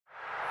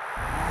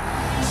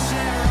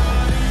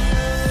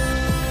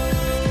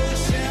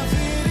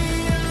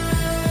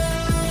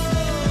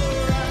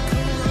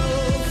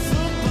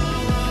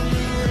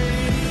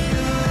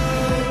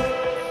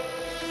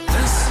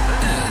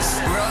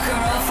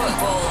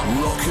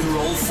Rock and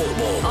roll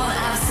football on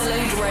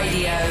Absolute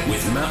Radio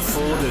with Matt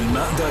Forde and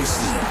Matt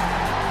Dyson.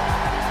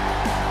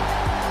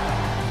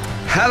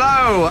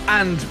 Hello,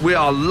 and we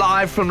are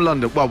live from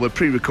London. Well, we're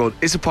pre-recorded.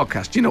 It's a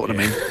podcast. You know what I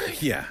mean?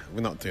 Yeah,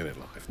 we're not doing it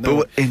live. No,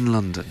 but we're in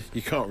London.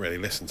 You can't really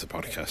listen to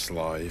podcasts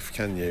live,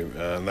 can you?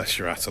 Unless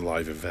you're at a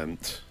live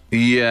event.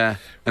 Yeah,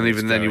 and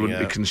even then you wouldn't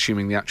be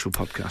consuming the actual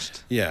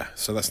podcast. Yeah,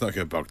 so let's not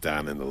go bogged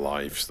down in the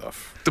live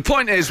stuff. The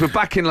point is, we're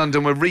back in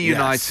London. We're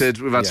reunited.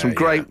 Yes. We've had some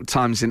great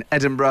times in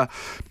Edinburgh.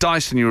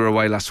 Dyson, you were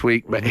away last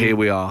week, but here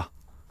we are.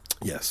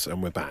 Yes,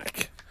 and we're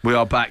back. We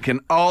are back,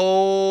 and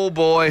oh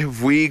boy,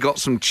 have we got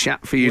some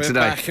chat for you today.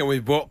 We're back, and we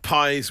brought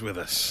pies with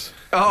us.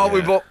 Oh, yeah.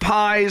 We brought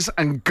pies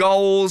and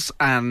goals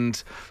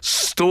and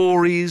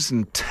stories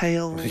and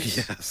tales.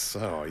 Yes,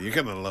 oh, you're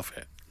going to love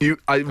it.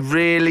 I think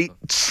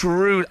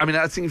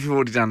if you've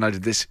already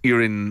downloaded this,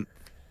 you're in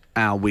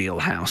our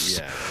wheelhouse.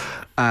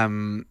 Yeah.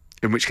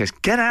 In which case,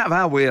 get out of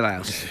our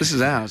wheelhouse. This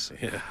is ours.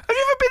 Yeah. Have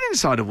you ever been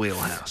inside a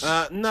wheelhouse?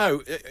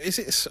 No. Is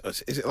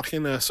it like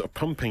in a sort of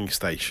pumping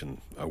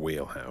station, a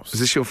wheelhouse? Is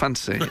this your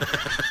fantasy?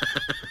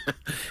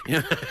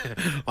 Yeah,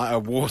 like a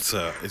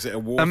water. Is it a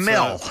water? A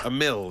mill. A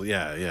mill.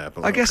 Yeah.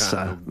 But I guess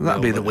so.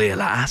 That'd be the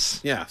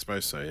wheelhouse. Yeah, I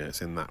suppose so. Yeah,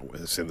 it's in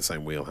the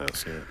same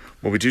wheelhouse. Yeah.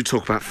 Well, we do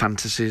talk about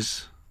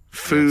fantasies,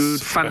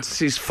 food,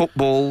 fantasies,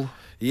 football.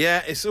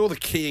 Yeah, it's all the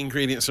key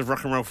ingredients of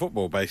rock and roll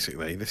football,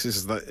 basically. This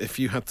is if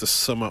you had to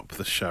sum up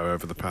the show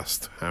over the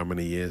past, how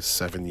many years?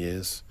 7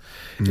 years?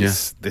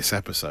 It's this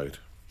episode.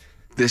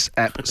 This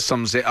ep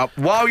sums it up.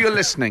 While you're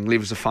listening,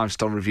 leave us a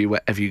 5-star review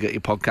wherever you get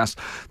your podcast.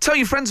 Tell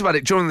your friends about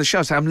it during the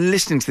show. Say, I'm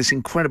listening to this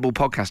incredible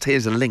podcast.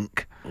 Here's a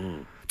link.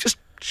 Just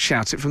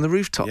shout it from the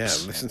rooftops.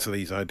 Yeah, listen to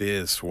these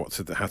ideas for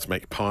how to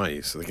make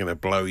pies. They're going to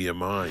blow your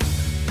mind.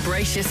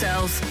 Brace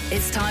yourselves.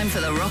 It's time for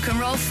the Rock and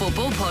Roll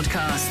Football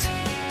Podcast.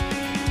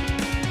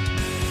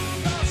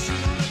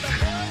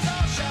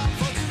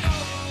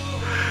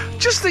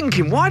 Just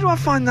thinking, why do I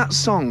find that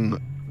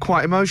song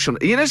quite emotional?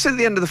 You know, it's at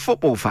the end of The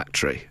Football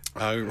Factory.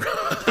 Oh,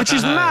 right. Which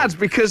is mad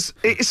because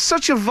it's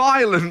such a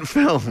violent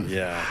film.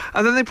 Yeah.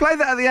 And then they play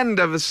that at the end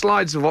over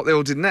slides of what they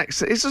all did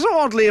next. It's an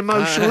oddly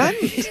emotional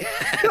end.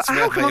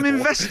 How come I'm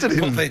invested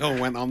in what they all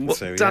went on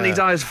to? Danny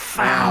Dyer's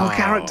foul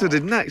character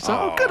did next.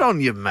 Oh, good on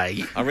you,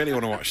 mate. I really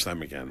want to watch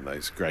them again,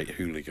 those great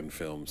hooligan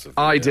films of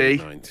the ID.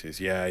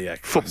 90s. Yeah,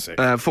 classic.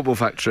 Football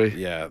Factory.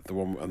 Yeah, the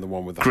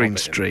one with the Green Hobbit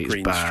Street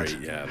is bad.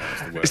 Street, yeah, that was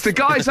the worst. It's the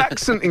guy's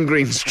accent in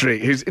Green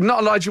Street, who's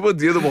not Elijah Wood,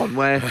 the other one,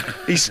 where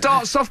he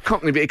starts off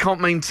Cockney, but he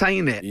can't maintain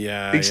it.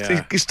 Yeah,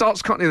 He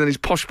starts Cockney, then he's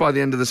posh by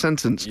the end of the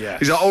sentence. Yes.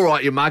 He's like, all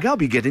right, you mag, I'll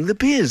be getting the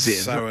beers in.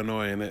 So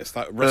annoying. It's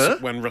like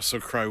when Russell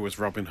Crowe was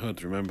Robin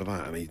Hood, remember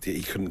that? And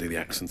he couldn't do the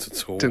accent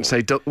at all. Didn't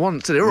say duck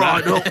once, did he? All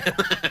right, look.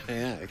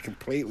 Yeah,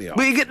 completely off.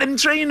 Where you get them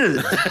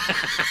trainers?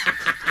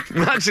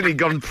 Imagine he'd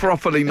gone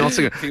properly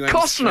Nottingham.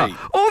 Costner,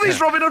 all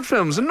these Robin Hood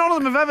films, and none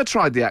of them have ever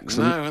tried the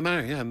accent. No, I know,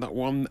 yeah, not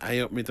one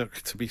A up me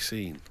duck to be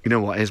seen. You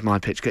know what, here's my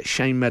pitch. Get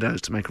Shane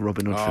Meadows to make a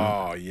Robin Hood film.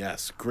 Oh,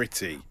 yes,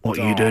 gritty. What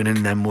are you doing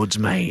in them woods,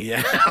 mate?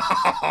 Yeah.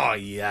 Oh,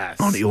 yes.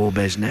 On your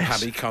business.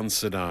 Paddy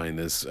Considine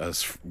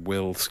as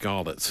Will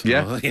Scarlett.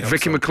 Yeah.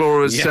 Vicky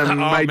McClure as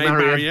Maid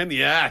Marian.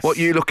 Yes. What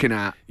are you looking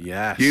at?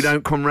 Yes. You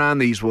don't come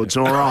round these woods,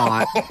 all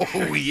right?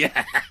 Oh,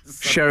 yes.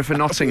 Sheriff of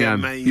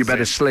Nottingham, you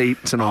better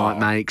sleep tonight,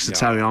 mate, because I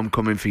tell you I'm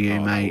coming for you,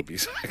 mate.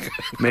 So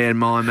me and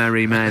my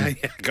merry men.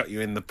 Yeah, got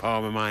you in the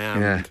palm of my hand.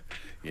 Yeah.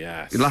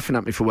 Yes. You're laughing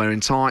at me for wearing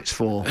tights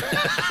for.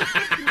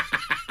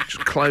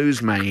 Just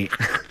clothes, mate.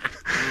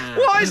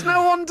 Why has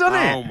no one done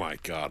it? Oh, my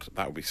God.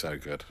 That would be so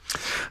good.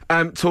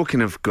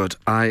 Talking of good,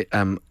 I've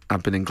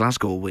been in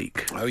Glasgow all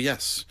week. Oh,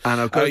 yes.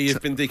 And I've got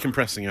you've been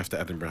decompressing after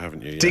Edinburgh,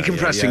 haven't you?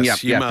 Decompressing,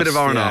 yeah. Bit of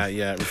RNR.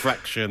 Yeah,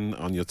 reflection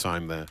on your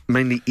time there.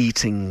 Mainly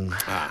eating.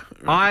 Right.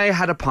 I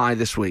had a pie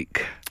this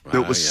week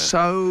that was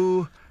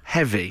so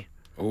heavy.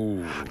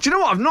 Ooh. Do you know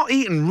what? I've not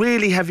eaten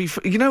really heavy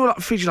food. You know, like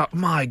food you're like,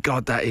 my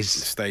God, that is...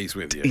 It stays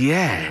with you.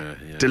 Yeah.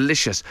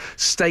 Delicious.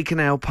 Steak and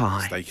ale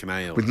pie. Steak and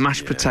ale. With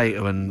mashed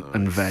potato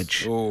and veg.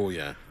 Oh,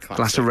 yeah. Classic,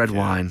 glass of red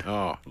wine.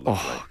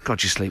 Oh,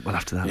 God, you sleep well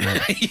after that,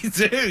 mate. You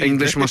do.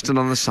 English mustard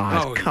on the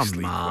side. Oh,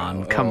 come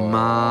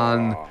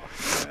on.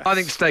 Yes. I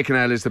think steak and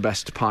ale is the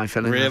best pie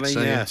filling. Really?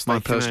 Yeah, my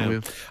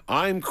personal view.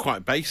 I'm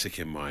quite basic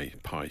in my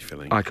pie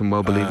filling. I can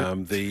well believe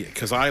it.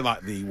 Because I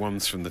like the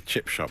ones from the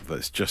chip shop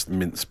that's just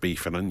minced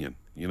beef and onion.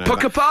 You know,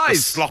 Pucker pies.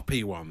 The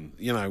sloppy one.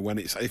 You know,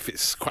 if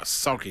it's quite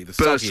soggy, the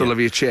Burstle of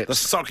your chips. The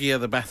soggier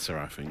the better,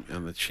 I think,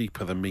 and the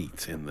cheaper the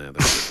meat in there.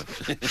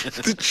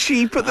 The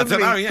cheaper the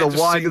meat, the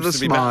wider the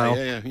smile.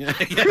 Yeah.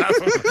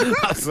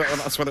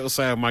 That's what it'll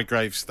say on my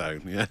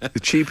gravestone. Yeah. The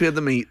cheaper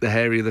the meat, the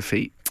hairier the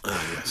feet.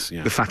 Oh, yes,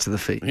 yeah. The fatter the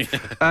feet.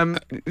 Yeah.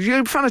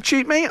 You a fan of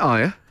cheap meat,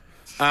 are you?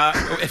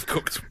 If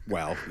cooked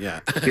well,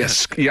 yeah.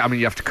 Yes, yeah. I mean,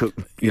 you have to cook.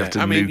 You have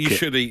to. You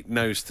should eat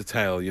nose to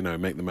tail. You know,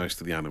 make the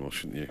most of the animal,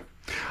 shouldn't you?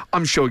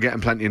 I'm sure you're getting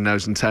plenty of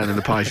nose and tail in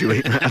the pies you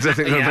eat. I don't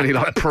think there are any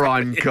like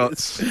prime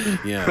cuts.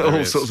 Yeah,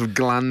 all sorts of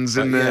glands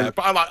in there. Yeah,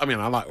 but I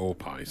like all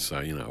pies, so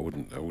you know, I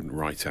wouldn't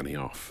write any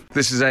off.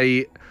 This is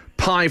a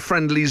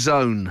pie-friendly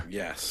zone.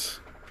 Yes,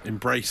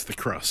 embrace the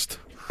crust.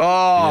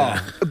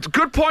 Oh,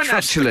 good point,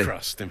 Trust actually. the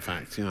crust, in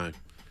fact, you know.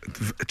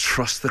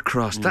 Trust the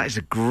crust. That is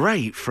a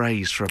great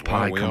phrase for a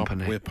pie Well,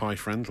 company. We're pie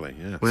friendly,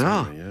 yeah. We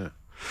are. Yeah.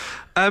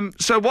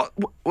 So what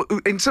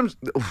in terms?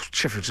 Oh,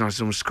 Sheffield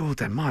United almost scored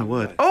then. My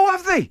word! Oh,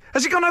 have they?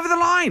 Has it gone over the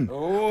line?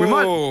 Oh, we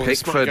might.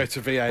 this might Pickford go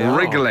to VAR.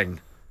 wriggling,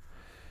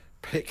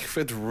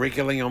 Pickford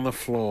wriggling on the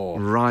floor.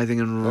 writhing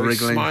and He's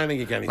wriggling,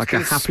 smiling again. He's like a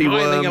been happy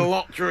smiling worm. a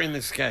lot during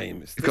this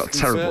game. It's He's got a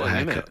terrible disconcerting,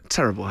 isn't haircut. it?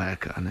 Terrible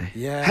haircut, hasn't he?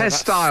 Yeah,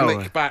 hairstyle. That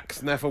slick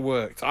back's never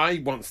worked.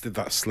 I once did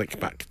that slick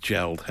back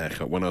gelled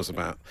haircut when I was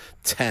about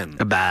 10.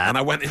 And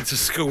I went into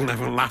school and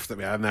everyone laughed at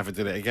me. I never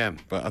did it again.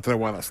 But I don't know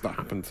why that's not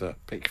happened to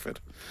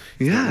Pickford.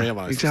 Yeah,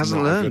 realised he it's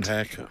hasn't not a learned. good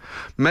haircut.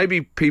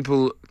 Maybe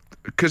people,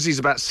 because he's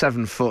about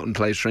 7 foot and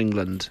plays for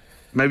England.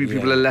 Maybe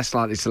people are less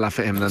likely to laugh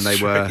at him than they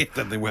were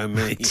Than they were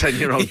me.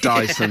 10-year-old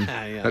Dyson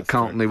at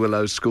Carlton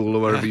Willows School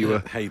or wherever you were.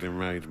 Hayden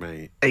Road,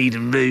 mate.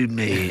 Aidan Rude,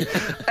 me.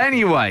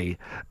 Anyway,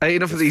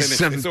 enough of these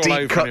finished. It's all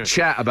over deep-cut now.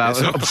 chat about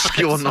It's all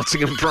obscure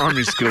Nottingham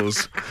primary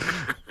schools.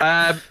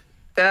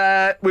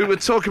 We were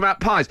talking about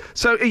pies.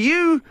 So are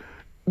you...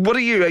 What are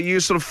you? Are you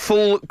a sort of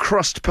full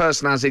crust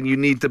person, as in you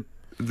need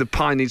the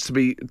pie needs to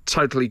be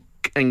totally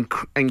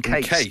encased?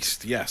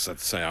 Encased, yes, I'd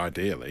say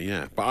ideally,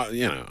 yeah. But,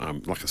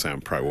 like I say, I'm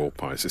pro all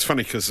pies. It's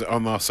funny because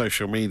on our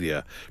social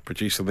media,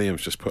 producer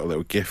Liam's just put a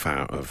little GIF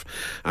out of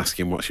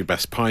asking what's your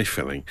best pie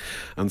filling.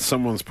 And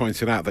someone's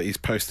pointed out that he's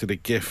posted a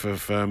GIF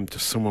of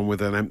just someone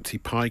with an empty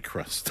pie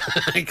crust.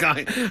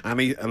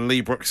 and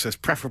Lee Brooks says,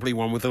 preferably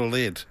one with a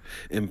lid.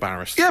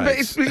 Embarrassed Yeah,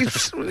 face. but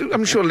it's,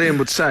 I'm sure Liam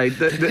would say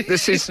that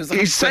this is...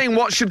 He's saying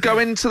what should go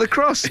into the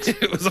crust.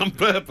 It was on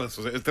purpose,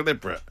 was it? It was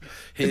deliberate.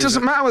 It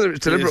doesn't matter whether it's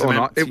deliberate or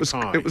not. It was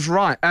pie.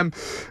 right.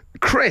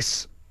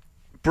 Chris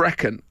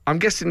Brecken. I'm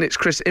guessing it's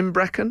Chris in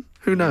Brecken.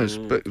 Who knows?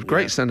 But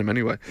great surname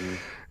anyway.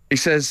 He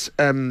says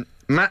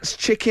Matt's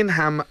chicken,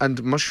 ham,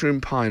 and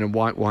mushroom pie in a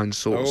white wine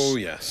sauce. Oh,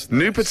 yes.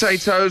 New nice.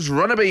 potatoes,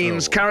 runner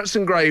beans, carrots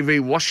and gravy,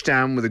 washed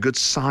down with a good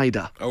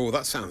cider. Oh,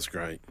 that sounds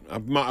great. I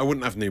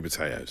wouldn't have new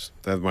potatoes.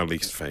 They're my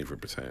least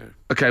favourite potato.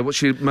 Okay,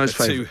 what's your most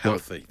They're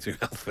favourite? too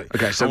healthy.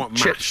 Okay, so I want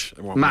chips. mash.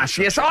 I want Mash.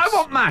 Yes, I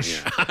want mash.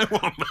 Yeah, I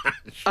want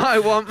mash. I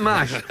want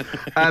mash.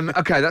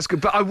 Okay, that's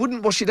good. But I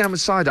wouldn't wash it down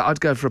with cider.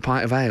 I'd go for a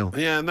pint of ale.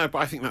 Yeah, no, but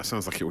I think that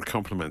sounds like it would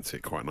complement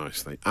it quite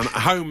nicely. And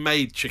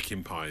homemade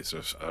chicken pies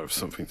are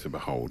something to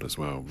behold as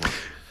well.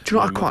 Do you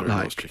know what I My quite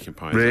mother-in-law's like? Chicken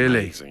pie is Really?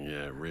 amazing.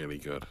 Yeah, really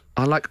good.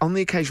 I like, on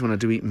the occasion when I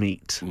do eat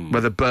meat,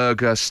 whether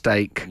burger,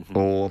 steak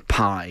or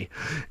pie,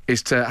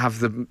 is to have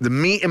the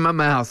meat in my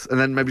mouth and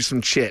then maybe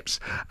some chips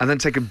and then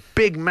take a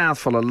big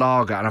mouthful of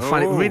lager, and I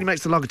find it really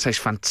makes the lager taste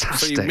So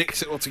fantastic. you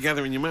mix it all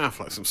together in your mouth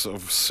like some sort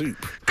of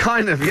soup.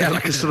 Kind of, yeah,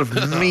 like a sort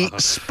of meat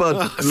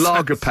spud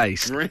lager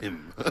paste.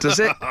 Grim. Does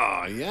it?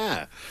 Oh,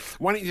 yeah.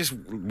 Why don't you just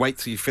wait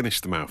till you finish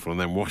the mouthful and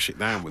then wash it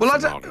down with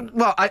some lager?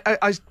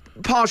 I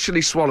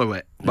partially swallow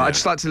it, but I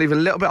just like to leave a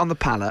little bit on the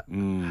palate,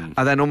 and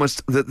then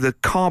almost the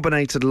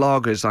carbonated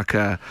lager is like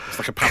a... It's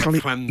like a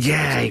palate cleanser.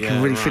 Yeah, you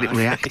can really feel it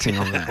reacting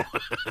on there.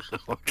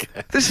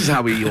 Okay. This is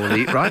how we all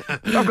eat, right?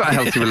 I've got a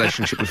healthy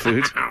relationship with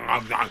food. It's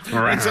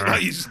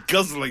like you're just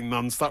guzzling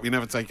non-stop. You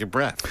never take a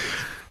breath.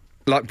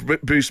 Like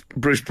Bruce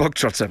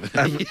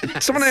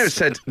Bogtrotter. Someone here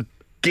said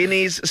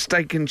Guinea's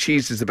steak and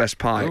cheese is the best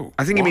pie. Oh,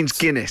 I think he what? means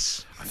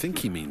Guinness. I think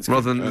he means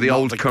Rather than the not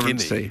old the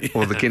currency guinea.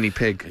 or the guinea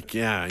pig.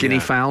 Yeah, Guinea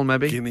fowl,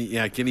 maybe?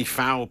 Guinea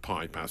fowl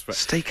pie, perhaps. But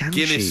Steak and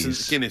Guinness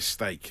cheese. Guinness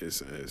steak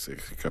is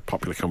a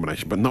popular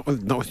combination, but not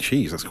with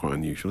cheese. That's quite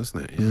unusual,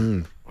 isn't it?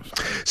 Yeah.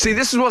 See,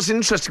 this is what's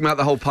interesting about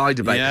the whole pie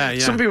debate. Yeah, yeah.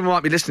 Some people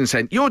might be listening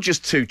saying, you're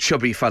just two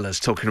chubby fellas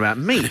talking about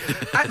meat.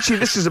 Actually,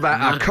 this is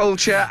about our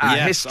culture, our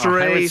Yes, our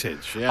history.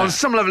 heritage, yeah. On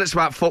some level, it's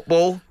about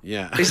football.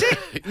 Yeah. Is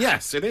it?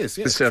 Yes, it is.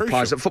 Yeah, They it's serve crucial.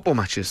 pies at football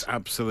matches.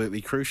 Absolutely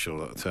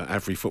crucial to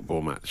every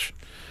football match.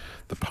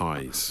 The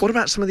pies. What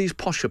about some of these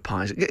posher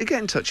pies? Get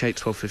in touch, 8,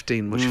 12,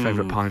 15. What's your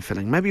favourite pie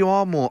filling? Maybe you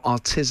are more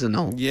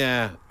artisanal.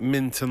 Yeah,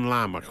 mint and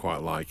lamb I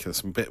quite like. There's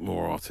some bit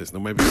more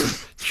artisanal. Maybe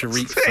some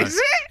chorizo. Is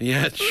it?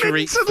 Yeah,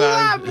 chorizo. and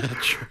lamb?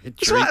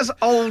 It's about as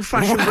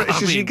old-fashioned Well, British I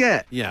as you mean,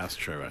 get. Yeah, that's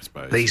true, I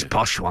suppose. These yeah.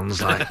 posh ones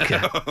like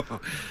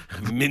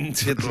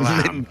Minted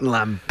lamb. mint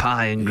lamb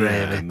pie and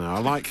gravy. Yeah, no, I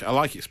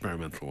like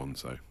experimental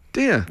ones though.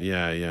 Do you?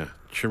 Yeah.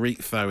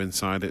 Chorizo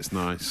inside, it's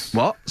nice.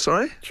 What?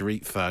 Sorry?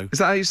 Chorizo. Is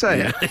that how you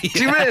say it? Do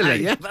you Yeah,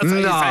 really? Yeah, that's how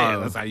you say it.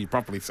 That's how you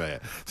properly say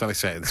it. That's how they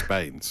say it in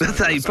Spain. So That's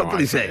how you I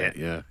properly say it?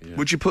 Yeah.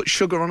 Would you put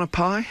sugar on a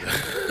pie?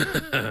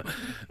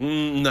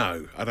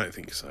 No, I don't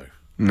think so.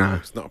 No.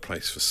 It's not a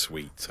place for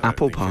sweet. I don't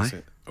Apple think, pie? is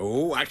it?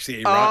 Oh,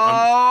 actually, you're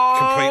right.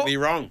 I'm completely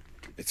wrong.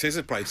 It is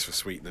a place for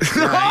sweetness.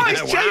 Oh, he's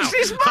changed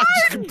his I've just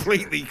mind.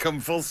 completely come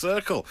full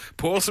circle.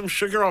 Pour some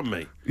sugar on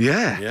me.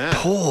 Yeah.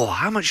 Pour.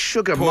 How much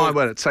sugar? Pour. My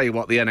word, I tell you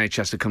what, the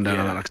NHS would come down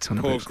on that like a ton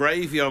of Pour booze.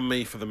 gravy on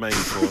me for the main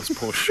course.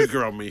 Pour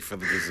sugar on me for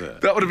the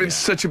dessert. That would have been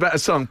such a better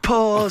song.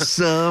 Pour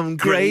some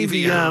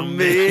gravy on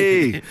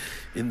me.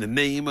 In the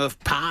name of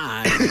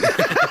pie.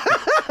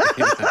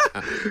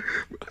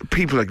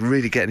 people are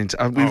really getting into.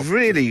 We've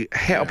really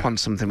hit upon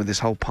something with this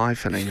whole pie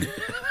filling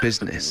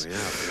business.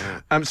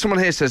 Someone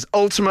here says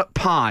ultimate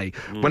pie.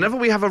 Whenever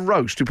we have a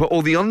roast, we put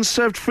all the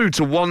unserved food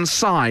to one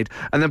side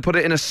and then put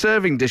it in a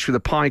serving dish with a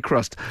pie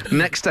crust.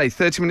 Next day,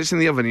 30 minutes in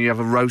the oven, and you have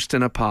a roast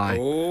and a pie.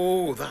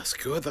 Oh, that's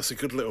good. That's a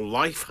good little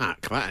life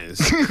hack. That is.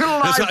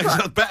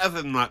 It's better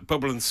than like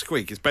Bubble and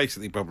Squeak. It's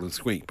basically Bubble and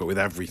Squeak, but with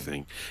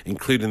everything,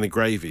 including the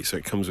gravy, so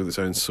it comes with its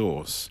own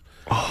sauce.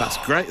 That's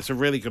great. It's a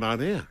really good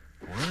idea.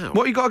 Wow.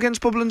 What you got against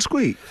Bubble and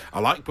Squeak? I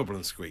like Bubble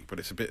and Squeak, but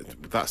it's a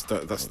bit.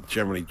 That's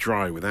generally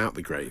dry without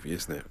the gravy,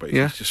 isn't it? But if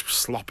you just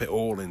slop it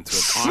all into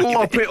a pie.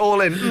 Slop it all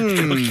in.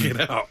 Cook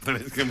it up, then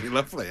it's going to be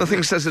lovely.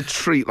 Nothing says a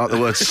treat like the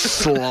word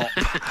slop.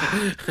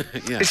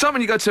 It's like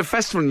when you go to a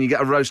festival and you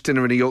get a roast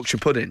dinner and a Yorkshire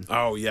pudding.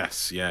 Oh,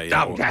 yes. Yeah.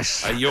 Oh,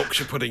 yes. A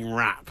Yorkshire pudding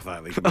wrap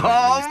that they can make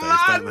these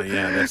days, don't they?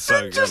 Yeah, they're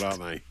so good, aren't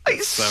they?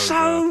 It's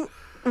so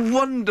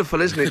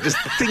wonderful, isn't it? Just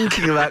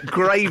thinking about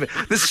gravy.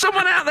 There's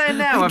someone out there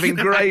now having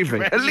gravy.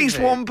 At least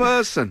one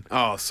person.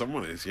 Oh,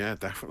 someone is. Yeah,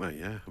 definitely.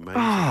 Yeah,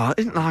 amazing. Oh,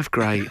 isn't life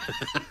great?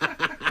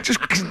 Just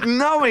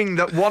knowing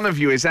that one of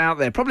you is out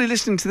there, probably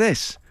listening to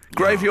this.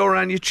 Gravy all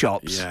around your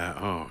chops. Yeah,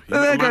 oh.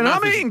 And they're going,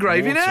 I'm eating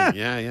gravy now.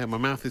 Yeah, my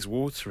mouth is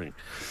watering.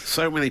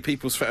 So many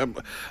people's...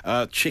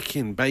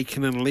 chicken,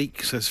 bacon and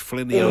leek, says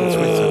Flinny on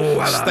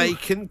Twitter. Hello.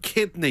 Steak and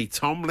kidney,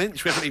 Tom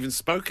Lynch. We haven't even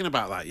spoken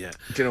about that yet.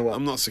 Do you know what?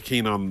 I'm not so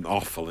keen on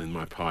offal in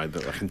my pie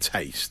that I can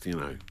taste, you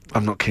know.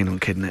 I'm not keen on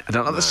kidney. I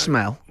don't like the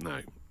smell. No.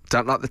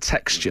 Don't like the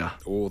texture.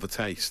 Or the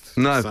taste.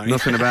 No, So-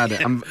 nothing about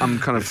it. I'm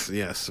kind of...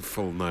 It's a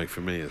full no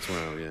for me as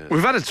well, yeah.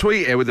 We've had a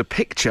tweet here with a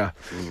picture.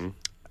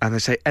 And they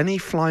say any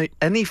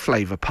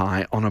flavour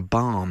pie on a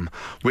barm,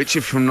 which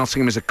if from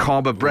Nottingham is a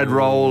cob, a bread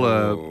roll,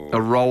 a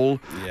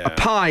roll, a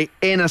pie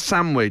in a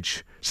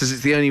sandwich. Says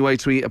it's the only way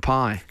to eat a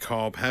pie.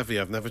 Carb heavy.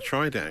 I've never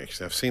tried it,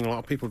 actually. I've seen a lot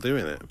of people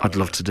doing it. I'd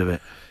love to do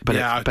it. But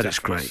yeah, I bet it's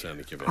great.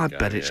 I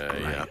bet it's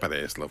great. Yeah, I bet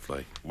it is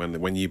lovely.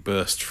 When you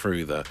burst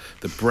through the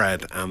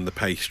bread and the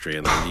pastry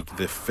and then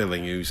the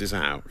filling oozes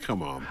out.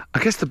 Come on. I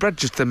guess the bread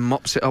just then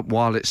mops it up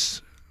while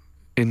it's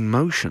in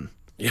motion.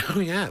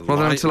 Oh, yeah.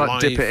 Rather than have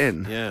to dip it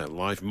in. Yeah,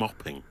 live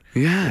mopping.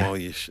 Yeah. While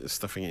you're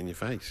stuffing it in your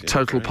face. Yeah,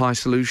 Total great. Pie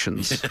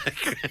Solutions.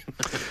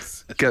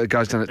 Get the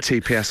guys down at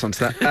TPS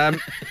onto that.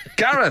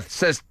 Gareth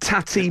says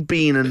tatty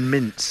bean and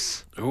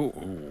mince.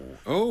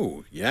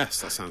 Oh,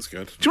 yes, that sounds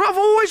good. Do you know what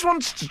I've always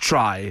wanted to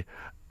try?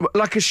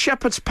 Like a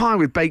shepherd's pie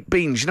with baked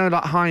beans. You know,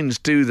 like Heinz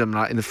do them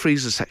like in the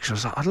freezer section. I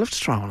was like, I'd love to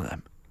try one of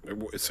them.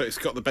 So it's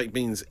got the baked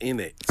beans in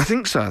it? I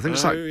think so. I think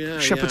it's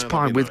like shepherd's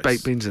pie with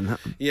baked beans in that.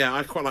 Yeah,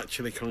 I quite like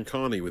chili con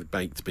carne with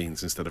baked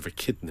beans instead of a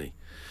kidney.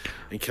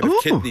 Instead of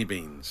kidney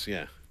beans,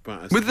 yeah.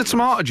 But with the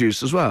tomato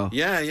juice as well?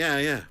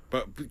 Yeah.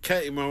 But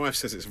Katie, my wife,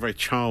 says it's a very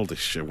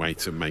childish way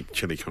to make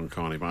chili con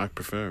carne, but I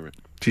prefer it.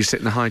 Do you sit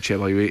in the high chair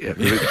while you eat it?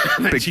 With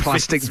a big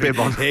plastic bib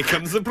on. Here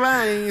comes the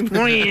plane.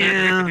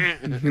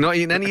 You're not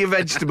eating any of your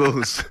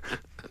vegetables.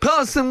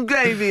 Pour some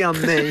gravy on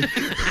me.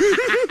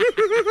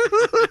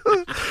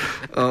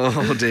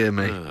 Oh, dear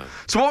me.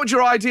 So what would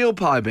your ideal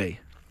pie be?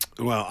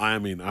 Well, I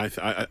mean,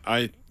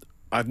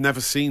 I've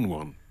never seen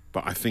one,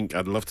 but I think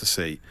I'd love to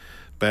see,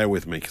 bear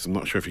with me, because I'm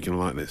not sure if you're going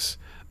to like this,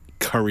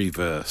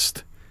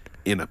 currywurst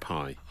in a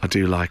pie. I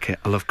do like it.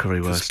 I love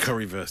currywurst.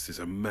 Currywurst is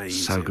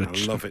amazing. So good.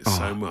 I love it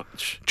so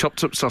much.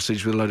 Chopped up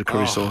sausage with a load of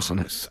curry sauce on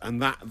it. And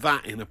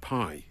that in a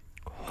pie.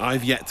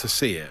 I've yet to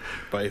see it,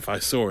 but if I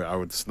saw it, I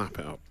would snap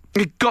it up.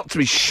 It's got to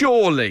be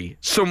surely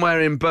somewhere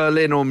in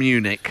Berlin or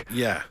Munich.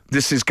 Yeah.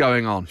 This is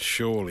going on.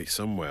 Surely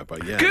somewhere,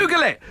 but yeah.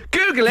 Google it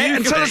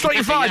and tell us what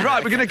you find.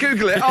 Right, we're going to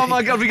Google it. Oh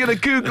my God, we're going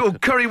to Google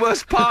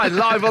currywurst pie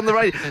live on the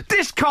radio.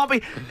 This can't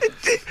be...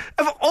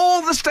 Of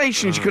all the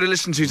stations you could have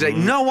listened to today,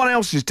 no one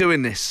else is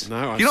doing this.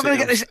 No, you're not going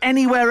to get this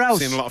anywhere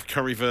else. I've seen a lot of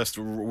currywurst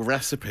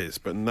recipes,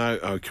 but no...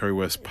 Oh,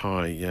 currywurst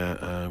pie,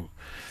 yeah.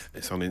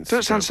 It's on Instagram.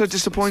 Don't sound so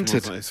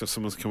disappointed.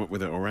 Someone's come up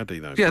with it already,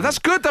 though. Yeah, that's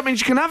good. That means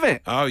you can have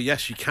it. Oh,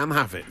 yes, you can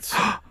have it.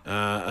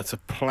 At a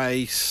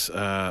place,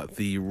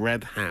 the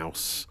Red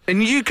House. In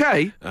the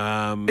UK?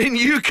 In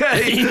UK?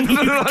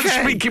 I'm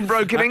speaking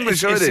broken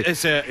English already.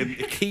 It's a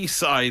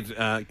quayside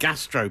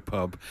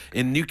gastropub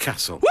in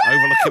Newcastle,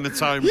 overlooking the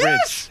Tyne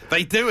Bridge.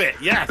 They do it,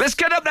 yes. Let's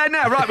get up there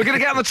now. Right, we're going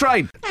to get on the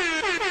train.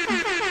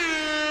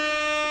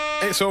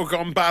 It's all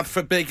gone bad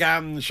for Big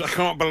Ange. I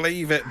can't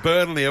believe it.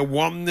 Burnley are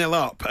 1-0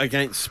 up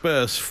against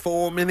Spurs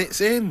 4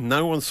 minutes in.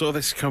 No one saw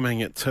this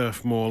coming at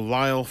Turf Moor.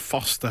 Lyle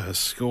Foster has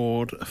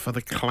scored for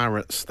the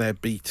Clarets. They're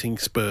beating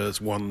Spurs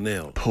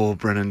 1-0. Poor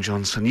Brennan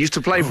Johnson. Used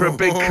to play for a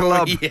big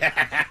club. Yeah.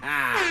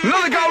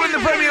 Another goal in the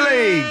Premier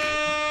League.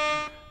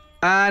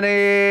 And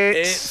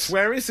it's...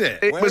 Where is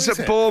it? It was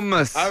at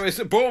Bournemouth. Oh, it's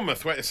at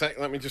Bournemouth. Wait a sec.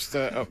 Let me just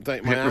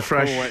update my app.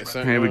 Refresh. Wait a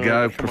sec. Here we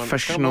go. Come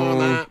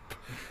Professional. on, app.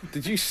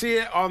 Did you see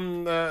it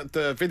on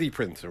the video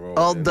printer? Or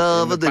Oh, in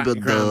the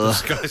background of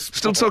Sky Sports?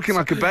 Still talking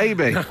like a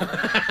baby.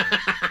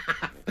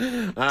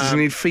 Does he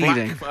need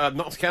feeding?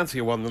 Notts County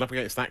are 1-0 up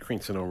against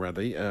Accrington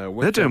already.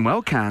 They're doing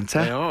well, can't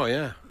They they? are,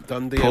 yeah.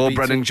 Dundee. Poor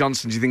Brennan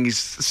Johnson. Do you think he's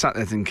sat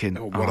there thinking,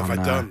 What have I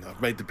no. done?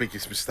 I've made the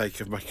biggest mistake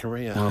of my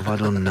career. What have I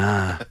done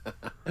now?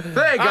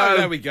 There you go. Oh,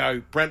 there we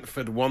go.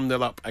 Brentford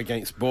 1-0 up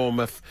against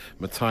Bournemouth.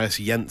 Matthias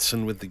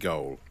Jensen with the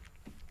goal.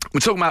 We're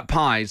talking about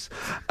pies.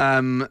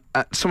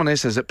 Someone here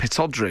says at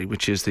Pittodrie,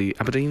 which is the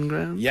Aberdeen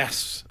ground.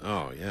 Yes.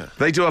 Oh, yeah.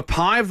 They do a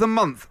pie of the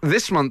month.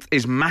 This month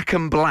is mac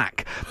and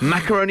black.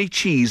 Macaroni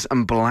cheese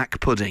and black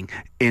pudding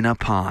in a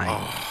pie.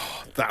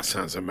 Oh, that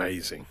sounds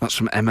amazing. That's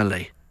from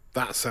Emily.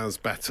 That sounds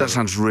better. That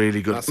sounds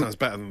really good. That sounds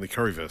better than the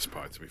currywurst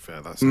pie, to be fair.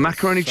 That sounds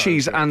Macaroni so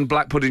cheese good. and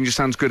black pudding just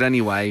sounds good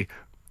anyway.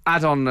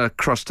 Add on a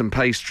crust and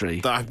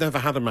pastry. I've never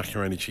had a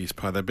macaroni cheese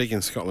pie. They're big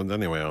in Scotland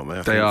anyway, aren't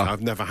they? They are.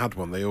 I've never had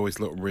one. They always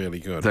look really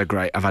good. They're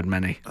great. I've had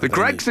many. The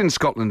Greggs in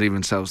Scotland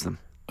even sells them.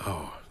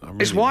 Oh,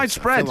 It's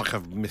widespread. I feel like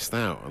I've missed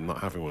out on not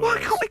having one Why of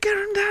those. can't we get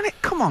them down it?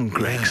 Come on,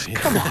 Greggs. Yeah,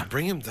 Come on.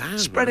 Bring them down.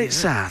 Spread man, it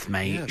south,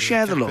 mate. Yeah,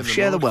 Share the gap in love.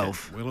 Share the market.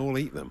 wealth. We'll all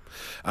eat them.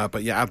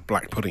 But yeah, add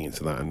black pudding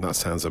into that, and that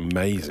sounds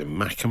amazing.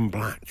 Mac and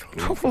black.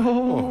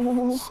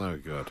 So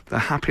good. The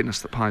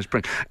happiness that pies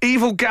bring.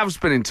 Evil Gav's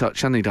been in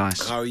touch, hasn't he,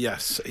 Dice? Oh,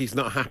 yes. He's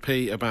not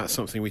happy about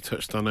something we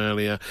touched on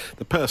earlier.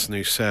 The person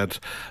who said,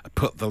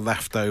 put the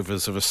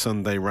leftovers of a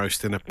Sunday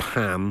roast in a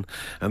pan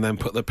and then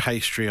put the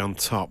pastry on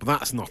top.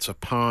 That's not a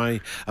pie.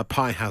 A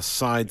pie has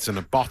sides and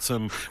a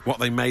bottom. What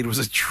they made was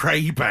a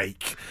tray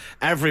bake.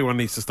 Everyone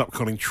needs to stop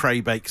calling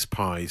tray bakes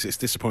pies. It's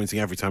disappointing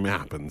every time it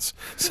happens.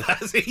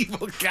 Says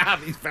Evil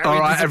Gav. He's very All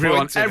right,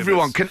 everyone. disappointed in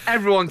Everyone. us. Can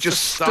everyone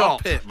just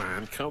stop? it,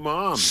 man. Come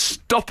on.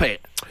 Stop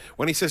it.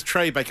 When he says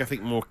tray bake, I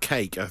think more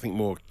cake. I think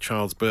more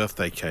child's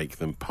birthday cake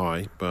than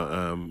pie. But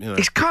you know,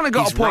 He's kind of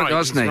got he's a point, right,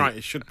 hasn't he's he? Right.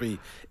 It should be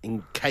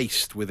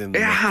encased within It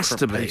the has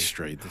to be.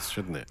 pastry,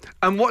 shouldn't it?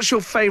 And what's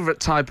your favourite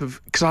type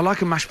of... Because I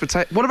like a mashed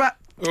potato. What about...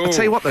 I'll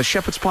tell you what, though,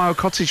 shepherd's pie or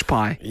cottage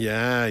pie.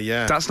 Yeah,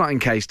 yeah. That's not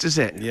encased, is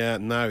it? Yeah,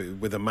 no,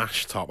 with a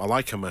mash top. I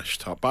like a mash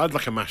top, but I'd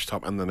like a mash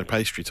top and then a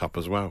pastry top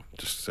as well.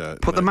 Just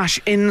Put the mash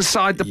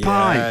inside the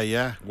pie. Yeah,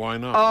 yeah. Why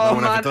not? Oh, no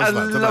one man, ever does a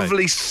that, do they?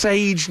 lovely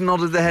sage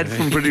nod of the head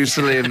from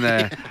producer Liam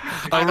there.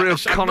 A real I'm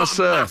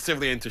connoisseur. not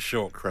massively into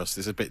short crust.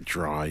 It's a bit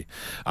dry.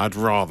 I'd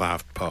rather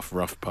have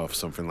rough puff,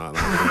 something like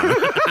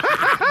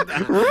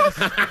that.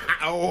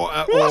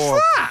 What's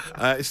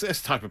that? It's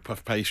this type of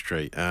puff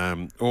pastry.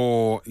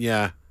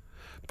 Yeah.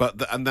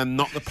 But and then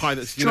not the pie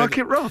that's... Do you like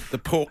it rough? The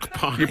pork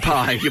pie. Your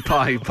pie.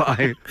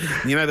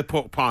 You know the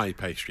pork pie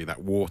pastry,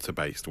 that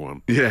water-based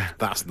one? Yeah.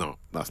 That's not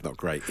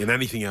great in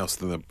anything else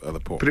than the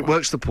pork But pie. it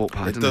works the pork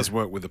pie, It doesn't does it?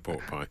 work with the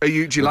pork pie. Do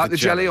you like the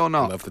jelly or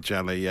not? I love the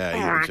jelly,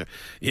 yeah.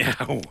 Yeah.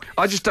 Oh.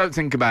 I just don't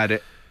think about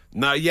it.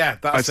 No, yeah,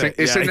 that's I think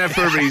it. it's in there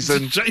for a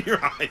reason. Shut your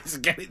eyes,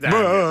 get it down.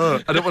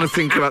 I don't want to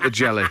think about the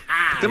jelly.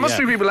 There must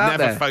be people out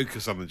Never there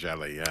focus on the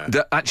jelly, yeah.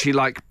 that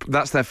actually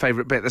that's their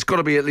favourite bit. There's got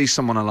to be at least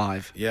someone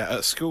alive. Yeah,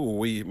 at school,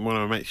 one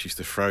of my mates used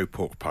to throw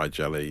pork pie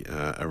jelly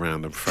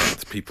around and throw it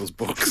to people's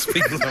books,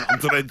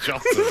 onto their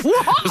jotters.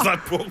 What? It was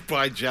like pork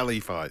pie jelly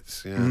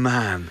fights. Yeah.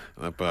 Man.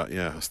 But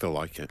yeah, I still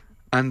like it.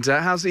 And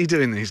how's he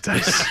doing these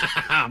days?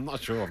 I'm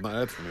not sure. I've not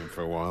heard from him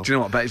for a while. Do you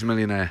know what? I bet he's a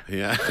millionaire.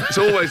 Yeah. It's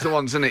always the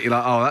ones, isn't it? You're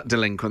like, oh, that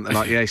delinquent. They're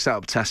like, yeah, he set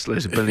up Tesla,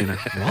 he's a billionaire.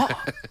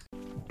 What?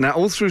 Now,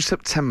 all through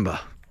September,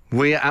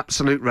 we at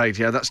Absolute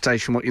Radio, that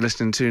station, what you're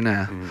listening to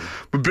now,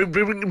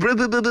 bringing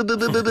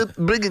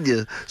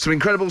you some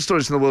incredible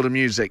stories from the world of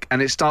music. And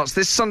it starts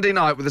this Sunday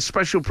night with a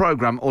special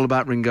programme all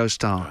about Ringo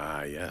Starr.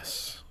 Ah,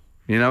 yes.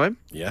 You know him?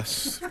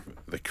 Yes.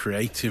 The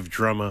creative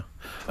drummer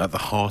at the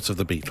heart of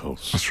the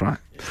Beatles. That's right.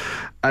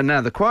 And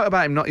now, the quote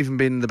about him not even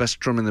being the best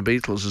drummer in the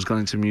Beatles has gone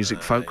into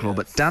music folklore,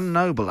 but Dan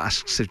Noble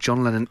asks if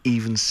John Lennon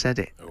even said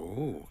it.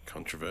 Oh,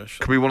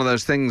 controversial. Could be one of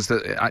those things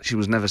that it actually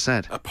was never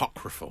said.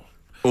 Apocryphal.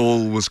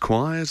 All was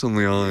quiet on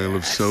the Isle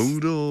of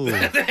Sodor.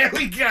 There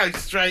we go,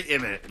 straight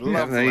in it. Yeah,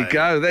 Lovely. there you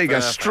go. There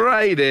Perfect.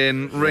 Straight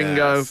in,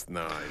 Ringo. Yes,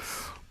 nice.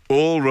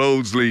 All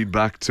roads lead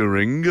back to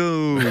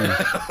Ringo,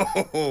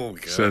 Oh,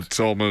 good. said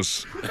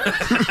Thomas. Do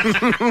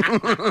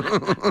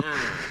you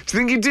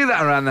think he'd do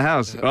that around the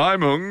house?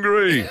 I'm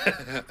hungry.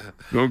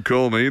 Don't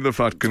call me the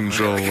fat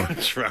controller.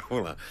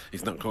 Controller.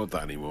 He's not called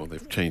that anymore.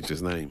 They've changed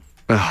his name.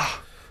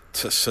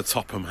 To Sir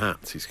Topham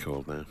Hatt, he's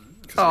called now.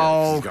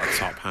 'Cause, he's got a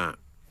top hat.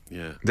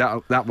 Yeah.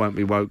 That won't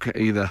be woke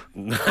either,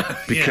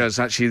 because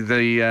actually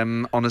the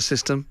honour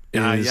system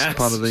is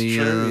part of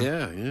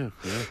the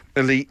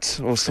elite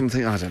or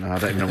something. I don't know. I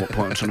don't even know what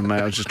point I'm trying to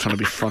make. I was just trying to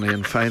be funny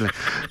and failing.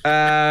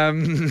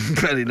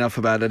 But enough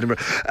about Edinburgh.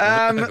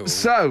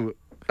 So.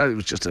 It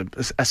was just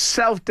a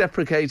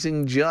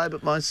self-deprecating jibe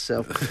at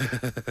myself.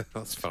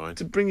 That's fine.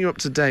 To bring you up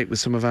to date with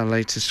some of our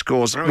latest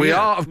scores. Oh, we yeah.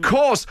 are, of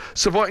course,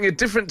 supporting a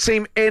different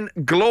team in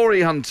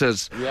Glory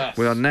Hunters. Yes.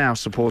 We are now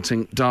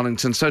supporting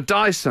Darlington. So,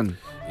 Dyson,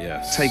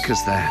 Yes. take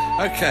us there.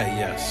 Okay,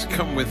 yes.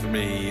 Come with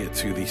me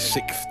to the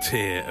 6th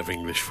tier of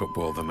English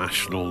football, the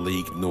National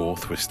League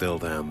North. We're still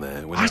down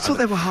there. I thought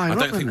they were higher I up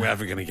don't than think that. we're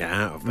ever going to get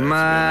out of there.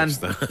 Man.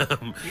 To be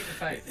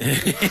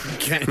honest.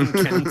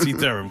 County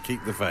Durham,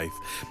 keep the faith.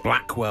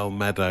 Blackwell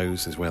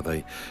Meadows is where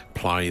they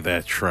ply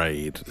their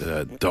trade.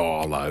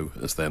 Darlow,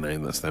 as their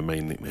name, that's their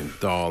main nickname.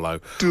 Darlow.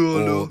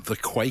 Or the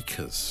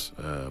Quakers.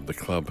 The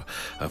club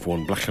have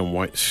worn black and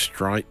white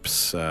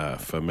stripes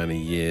for many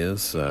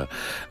years.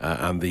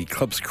 And the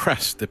club's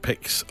crest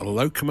depicts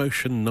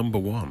locomotion number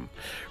 1,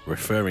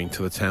 referring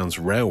to the town's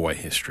railway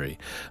history,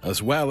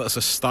 as well as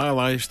a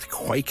stylised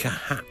Quaker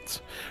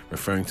hat,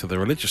 referring to the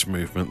religious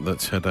movement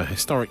that had a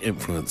historic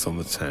influence on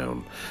the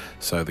town.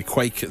 So the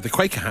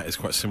Quaker hat is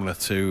quite similar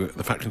to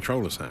the Fat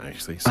Controller's hat,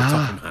 actually. It's the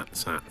Topham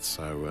Hat's hat.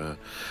 So,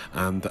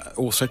 and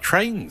also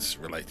trains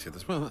related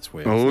as well. That's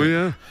weird. Oh,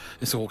 yeah.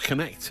 It's all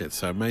connected.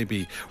 So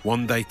maybe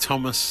one day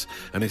Thomas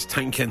and his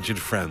tank-engined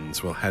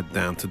friends will head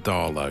down to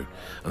Darlow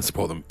and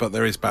support them. But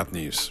there is bad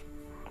news.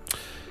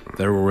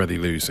 They're already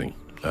losing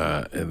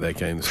in their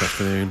game this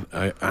afternoon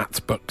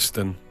at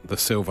Buxton, the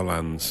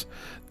Silverlands.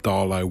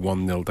 Darlow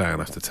 1-0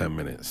 down after 10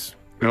 minutes.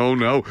 Oh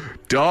no,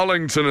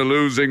 Darlington are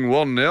losing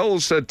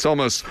 1-0, said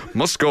Thomas.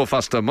 Must go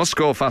faster, must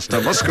go faster,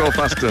 must go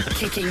faster.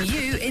 Kicking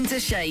you into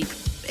shape.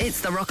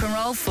 It's the Rock and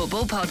Roll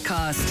Football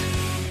Podcast.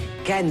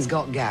 Ken's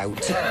got gout.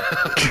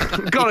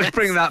 Got to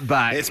bring that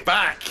back. It's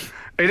back.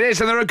 It is,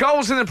 and there are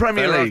goals in the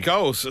Premier There League. are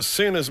goals. As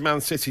soon as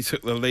Man City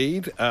took the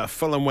lead,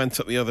 Fulham went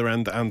at the other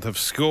end and have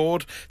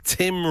scored.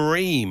 Tim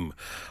Ream,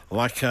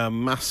 like a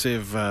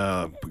massive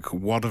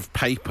wad of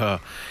paper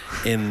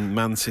in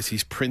Man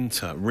City's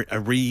printer, a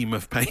ream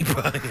of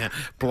paper,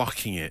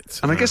 blocking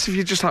it. And I guess if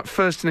you just like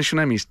first initial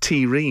name is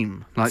T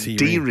Ream, like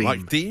D Ream.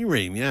 Like D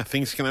Ream, yeah.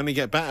 Things can only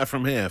get better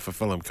from here for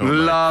Fulham.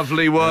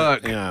 Lovely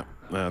work. Yeah,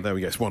 there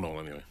we go. It's 1-1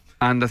 anyway.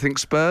 And I think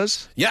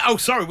Spurs. Yeah, oh,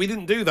 sorry, we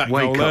didn't do that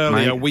Wake goal up,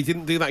 earlier. mate. We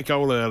didn't do that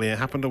goal earlier. It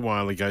happened a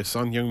while ago.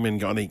 Son Heung-min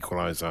got an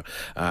equaliser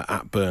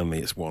at Burnley.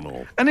 It's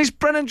 1-1. And is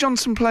Brennan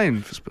Johnson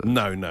playing for Spurs?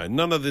 No.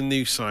 None of the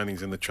new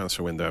signings in the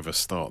transfer window ever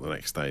start the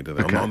next day, do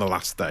they? Okay. Not on the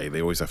last day.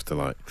 They always have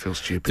to, Feel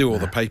stupid. do all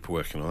the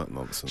paperwork and all that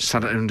nonsense.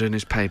 Sat at him doing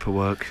his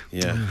paperwork.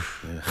 Yeah.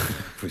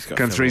 He's got to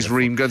Going fill through his out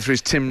Ream, going through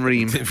his Tim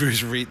Ream.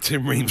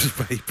 Tim Ream's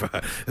paper.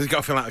 He's got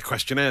to fill out the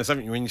questionnaires,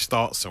 haven't you? When you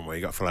start somewhere,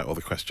 you've got to fill out all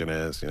the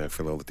questionnaires,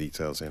 fill all the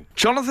details in.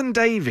 Jonathan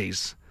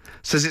Davies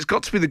says it's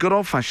got to be the good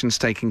old-fashioned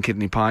steak and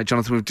kidney pie.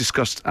 Jonathan, we've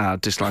discussed our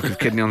dislike of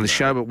kidney on the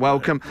show, but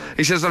welcome.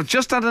 He says, I've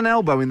just had an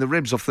elbow in the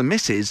ribs off the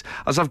missus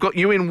as I've got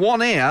you in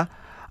one ear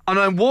and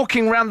I'm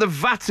walking around the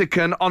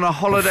Vatican on a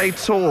holiday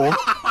tour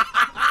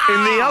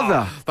in the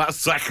other. That's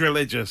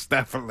sacrilegious,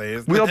 definitely,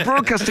 isn't We it? are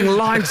broadcasting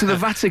live to the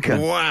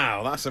Vatican.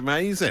 Wow, that's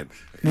amazing.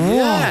 Whoa.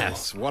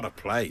 Yes, what a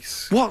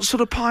place. What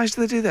sort of pies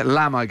do they do there?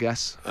 Lamb, I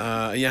guess.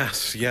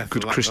 Yes, yeah.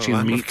 Good the Christian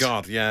Lamb meat. Of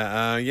God,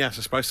 yeah. Yes,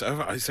 I suppose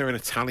so. Is there an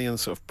Italian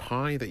sort of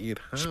pie that you'd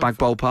have? Spag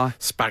bowl pie.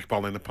 Spag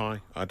bowl in a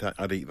pie.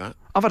 I'd eat that.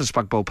 I've had a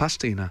spag bowl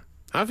pasty, you know.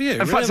 Have you?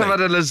 In fact, I've had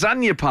a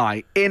lasagna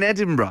pie in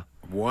Edinburgh.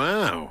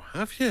 Wow,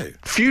 have you?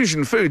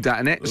 Fusion food,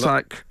 that, innit? It's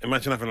like...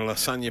 Imagine having a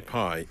lasagna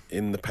pie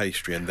in the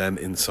pastry and then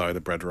inside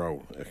a bread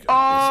roll.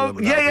 Oh,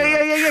 So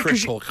yeah.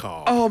 Triple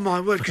carb. Oh,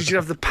 my word, because you'd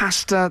have the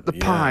pasta, the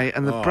pie,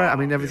 and the bread. I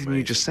mean, everything you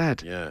amazing. just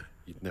said. Yeah,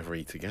 you'd never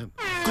eat again.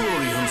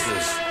 Glory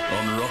Hunters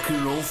on Rock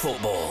and Roll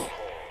Football.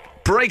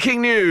 Breaking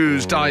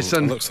news,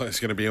 Dyson. Looks like it's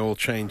going to be all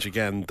change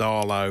again.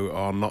 Darlow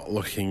are not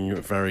looking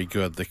very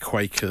good. The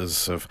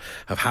Quakers have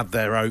had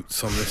their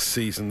oats on this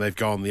season. They've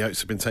gone. The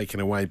oats have been taken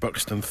away.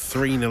 Buxton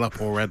 3-0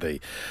 up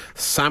already.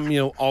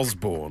 Samuel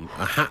Osborne,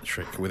 a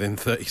hat-trick within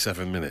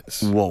 37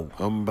 minutes. Whoa.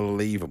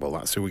 Unbelievable.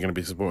 That's who we're going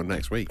to be supporting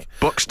next week.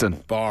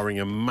 Buxton. Barring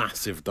a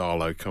massive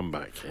Darlow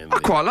comeback. I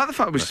quite like the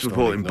fact we're National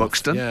supporting League North.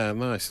 Buxton. Yeah,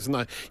 nice. It's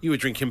nice. You were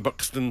drinking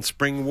Buxton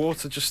spring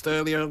water just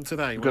earlier on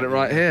today. Got it weren't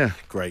right you? here.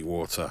 Great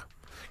water.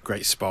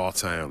 Great spa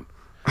town.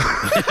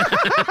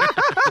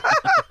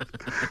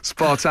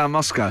 Spartan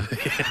Moscow.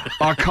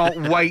 I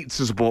can't wait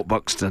to support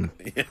Buxton.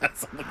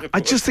 Yes,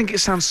 I just think it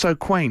sounds so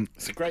quaint.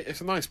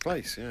 it's a nice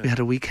place. Yeah. We had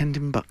a weekend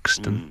in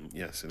Buxton.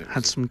 Yes, and it Had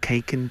was. some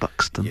cake in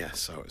Buxton. Yes,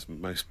 so it was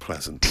most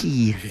pleasant.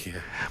 Tea.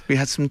 Yeah. We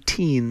had some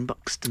tea in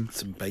Buxton.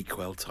 Some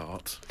Bakewell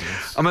tart.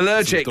 Yes. I'm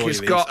allergic. Some It's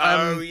doilies.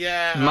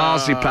 got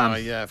marzipan. Oh,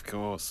 yeah, of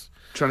course.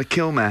 Trying to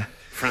kill me.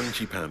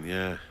 Frangipan,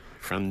 yeah.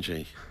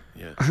 Frangi.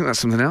 Yeah. I think that's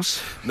something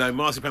else. No,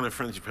 marzipan and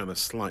frangipan are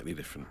slightly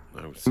different,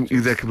 I would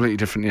suggest. They're completely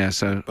different, yeah.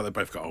 So, But they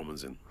both got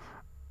almonds in,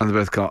 and they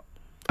both got.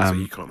 so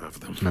you can't have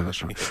them. No,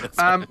 that's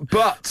right.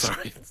 But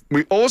Sorry.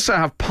 we also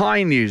have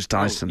pie news,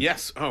 Dyson.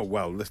 Yes. Oh,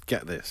 well, let's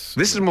get this.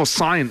 This is more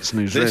science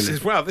news, This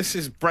really. this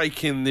is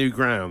breaking new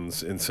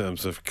grounds in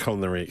terms of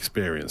culinary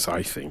experience,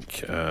 I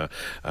think.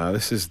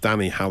 This is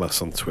Danny Hallis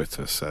on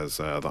Twitter says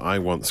that I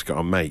once got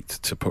a mate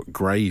to put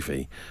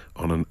gravy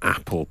on an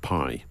apple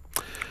pie.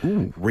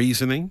 Ooh.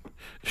 Reasoning: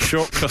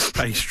 short crust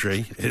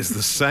pastry is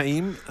the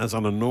same as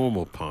on a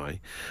normal pie,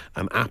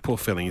 and apple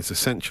filling is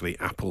essentially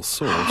apple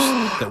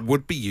sauce that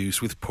would be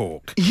used with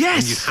pork.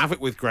 Yes! And you'd have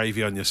it with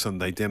gravy on your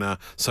Sunday dinner,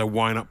 so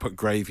why not put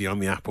gravy on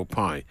the apple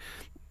pie?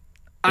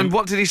 And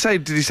what did he say?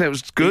 Did he say it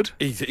was good?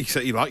 He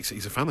said he likes it.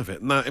 He's a fan of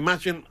it. Now,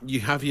 imagine you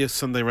have your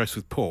Sunday roast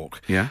with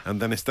pork, Yeah.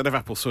 and then instead of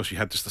apple sauce, you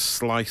had just a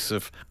slice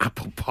of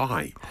apple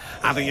pie,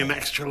 adding an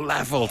extra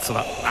level to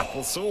that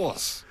apple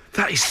sauce.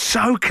 That is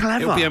so It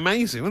clever. would be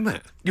amazing, wouldn't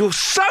it? You're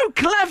so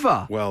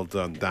clever. Well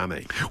done,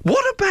 Danny.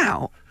 What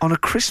about on a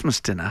Christmas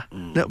dinner, a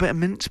little bit of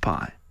mince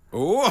pie?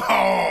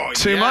 Oh,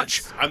 Too yes.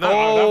 much? I know.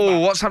 I love that.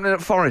 What's happening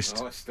at Forest?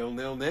 Oh, it's still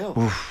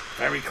 0-0.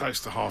 Very close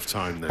to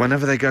half-time now.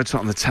 Whenever they go to it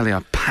on the telly,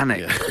 I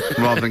panic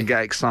rather than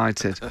get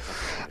excited.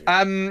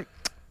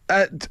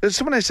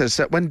 Someone else says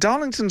that when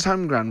Darlington's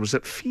home ground was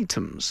at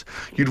Feetham's,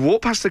 you'd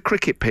walk past the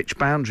cricket pitch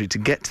boundary to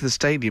get to the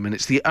stadium, and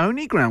it's the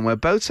only ground where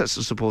both sets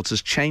of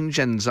supporters change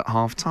ends at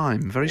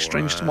half-time. Very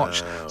strange to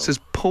watch, says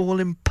Paul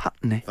in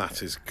Putney.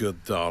 That is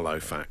good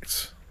Darlow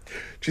facts.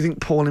 Do you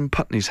think Paul in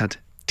Putney's had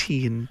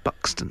tea in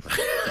Buxton?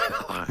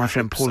 My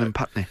friend Paul in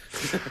Putney.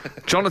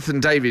 Jonathan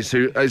Davies,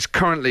 who is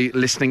currently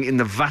listening in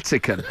the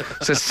Vatican,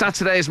 says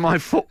Saturday is my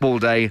football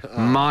day,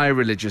 my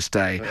religious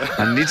day.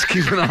 I need to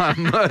keep an eye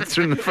on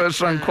Merthyr in the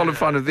first round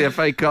qualifying of the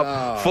FA Cup.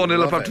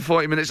 4-0 up after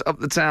 40 minutes up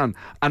the town.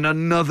 And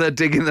another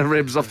dig in the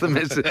ribs off the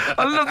miss.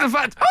 I love the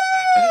fact.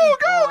 Oh,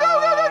 go,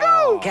 go, go, go,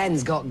 go.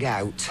 Ken's got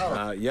gout.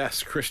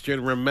 Yes,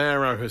 Christian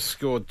Romero has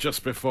scored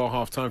just before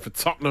half-time for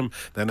Tottenham.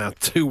 They're now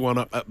 2-1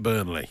 up at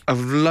Burnley.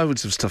 Of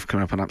loads of stuff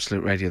coming up on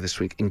Absolute Radio this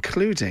week,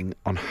 including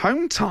on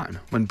Home Time,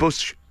 when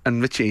Bush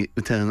and Richie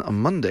return on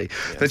Monday.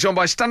 Yes. They're joined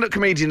by stand-up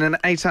comedian and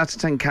 8 out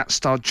of 10 Cats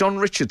star John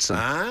Richardson.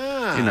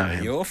 You know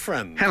him. Your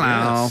friend. Hello.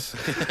 Yes.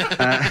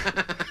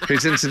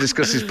 Who's in to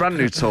discuss his brand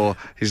new tour,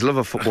 his love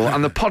of football,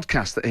 and the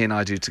podcast that he and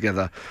I do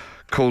together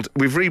called,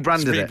 we've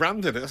rebranded it.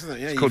 Rebranded it, hasn't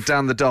it? Yeah, it's called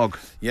Down the Dog.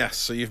 Yes,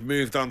 so you've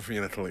moved on from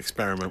your little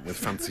experiment with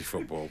fantasy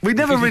football. We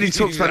never really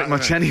talked about it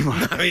much anyway.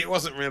 No, it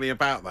wasn't really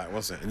about that,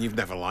 was it? And you've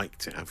never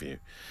liked it, have you?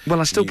 Well,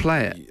 I still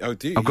play it. Oh,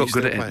 do you? I've got you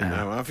good at still it play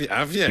now. No, have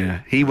you?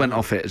 Yeah. He went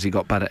off it as he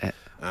got bad at it.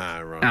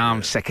 Right.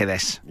 I'm sick of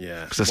this.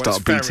 Yeah. Because I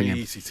started beating him.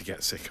 It's very easy to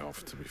get sick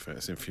of, to be fair.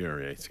 It's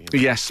infuriating.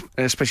 Yes,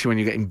 especially when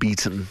you're getting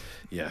beaten.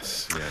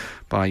 Yes, yeah.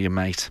 By your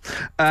mate.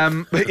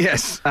 But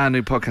yes, our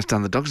new podcast,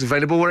 Down the Dog, is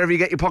available wherever you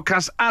get your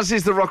podcasts, as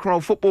is the Rock and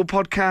Roll Football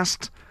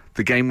podcast,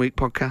 the Game Week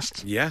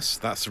podcast. Yes,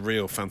 that's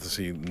real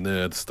fantasy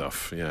nerd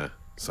stuff, yeah.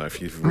 So if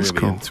you're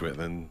really into it,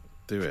 then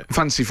do it.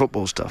 Fantasy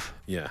football stuff.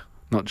 Yeah.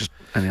 Not just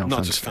any old Not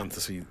fantasy. just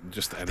fantasy,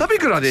 just any. That'd be a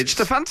good fantasies. idea, just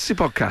a fantasy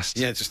podcast.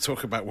 Yeah, just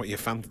talk about what you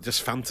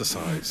just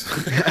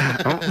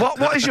fantasize.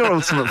 What is your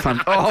ultimate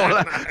fan?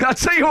 Oh, I'll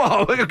tell you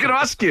what, we're going to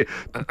ask you.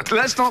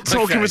 Let's not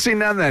talk in between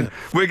now and then.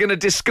 We're going to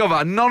discover,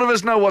 and none of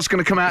us know what's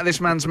going to come out of this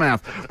man's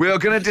mouth. We are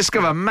going to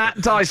discover Matt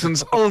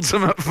Dyson's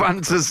ultimate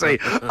fantasy.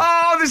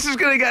 Oh, this is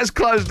going to get us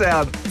closed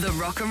down. The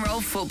Rock and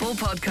Roll Football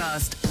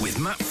Podcast. With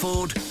Matt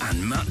Forde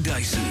and Matt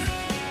Dyson.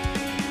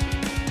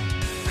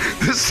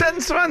 The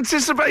sense of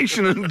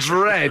anticipation and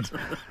dread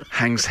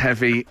hangs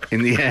heavy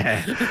in the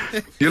air.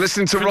 You're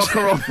listening to Rock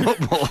and Roll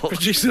Football.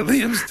 Producer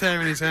Liam's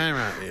tearing his hair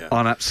out here.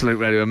 On Absolute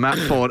Radio. Matt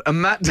Forde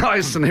and Matt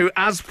Dyson, who,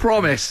 as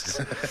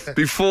promised,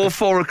 before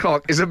 4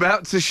 o'clock, is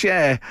about to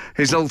share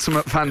his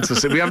ultimate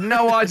fantasy. We have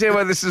no idea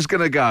where this is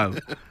going to go.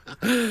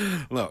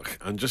 Look,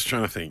 I'm just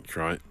trying to think,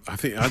 right?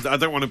 I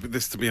don't want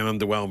this to be an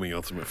underwhelming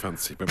ultimate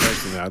fantasy, but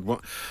basically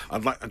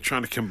I'm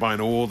trying to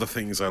combine all the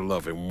things I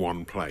love in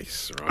one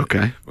place, right?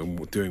 Okay. When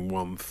we're doing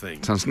one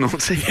thing. Sounds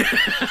naughty.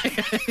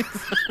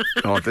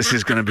 Oh, this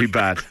is going to be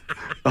bad.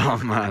 Oh,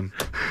 man.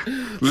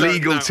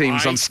 Legal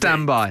teams on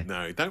standby.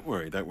 No, don't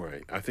worry.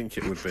 I think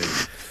it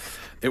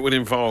would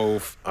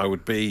involve, I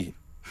would be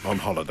on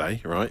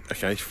holiday, right?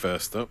 Okay,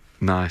 first up.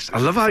 Nice. I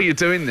love how you're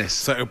doing this.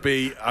 So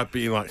I'd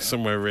be like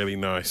somewhere really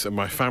nice, and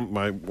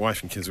my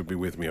wife and kids would be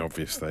with me,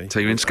 obviously. So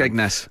you're in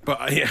Skegness.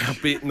 But yeah,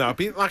 I'd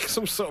be like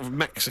some sort of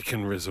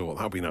Mexican resort.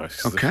 That'd be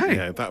nice. Okay.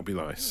 Yeah, that'd be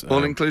nice.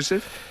 All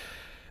inclusive?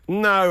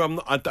 No, I'm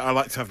not. I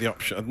like to have the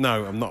option.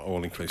 No, I'm not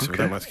all inclusive. Okay.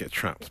 I don't like to get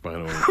trapped by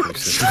an all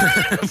inclusive.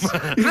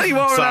 You know you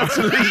are allowed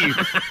to leave.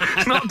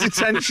 It's not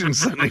detention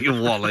centre, you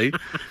wally.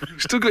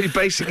 You've still got your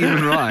basic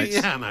human rights.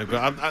 Yeah, no, but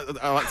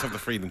I like to have the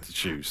freedom to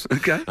choose.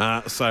 Okay.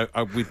 So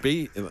we'd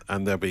be,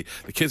 and the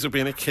kids will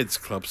be in a kids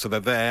club, so they're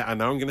there. I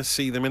know I'm going to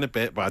see them in a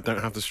bit, but I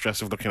don't have the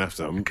stress of looking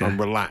after them. Okay. I'm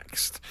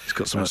relaxed. It's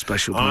got something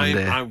special behind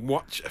there. I'm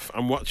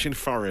watching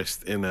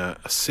Forest in a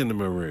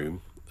cinema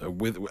room.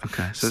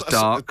 Okay, so it's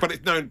dark, but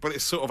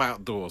it's sort of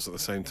outdoors at the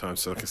same time,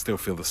 so I can still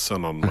feel the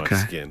sun on my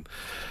skin.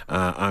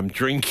 I'm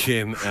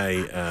drinking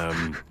a.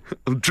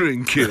 I'm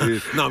drinking.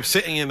 No, I'm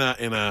sitting in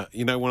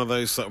a one of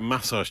those sort of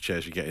massage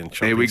chairs you get in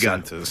shopping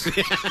centres.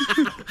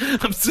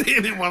 I'm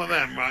sitting in one of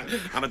them, right,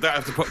 and I don't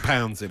have to put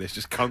pounds in. It's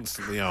just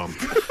constantly on,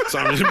 so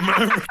I'm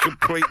just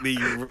completely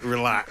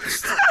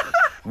relaxed.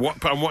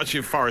 But I'm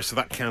watching Forest, so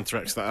that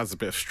counteracts that. Adds a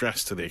bit of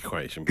stress to the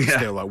equation, but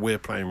still, like, we're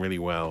playing really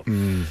well,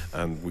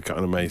 and we've got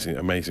an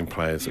amazing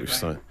players that we've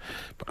signed.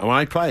 But am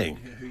I playing?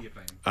 Who are you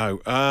playing?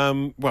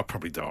 Oh, well,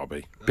 probably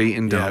Derby.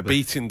 Beating Derby. Yeah,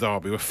 beating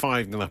Derby. We're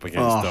 5-0 up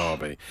against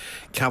Derby.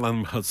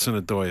 Callum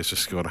Hudson-Odoi has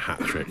just scored a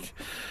hat-trick.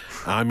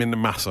 I'm in the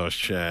massage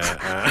chair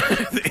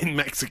in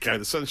Mexico,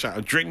 the sunshine.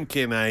 I'm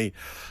drinking a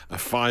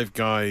Five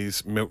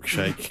Guys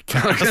milkshake.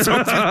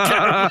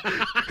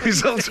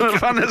 His ultimate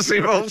fantasy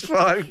involves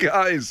Five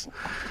Guys.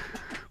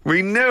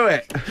 We knew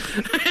it.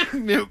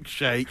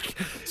 Milkshake,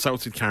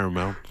 salted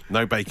caramel,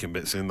 no bacon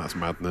bits in, that's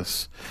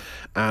madness.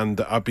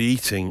 And I'll be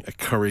eating a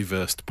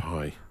curry-versed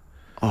pie.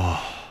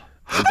 Oh.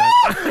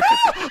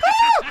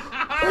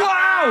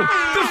 Wow!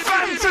 The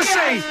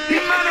fantasy! He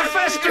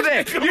manifested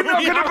manifested it. You're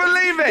not going to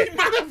believe it. He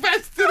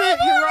manifested it.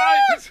 You're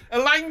right.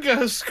 Elanga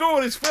has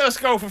scored his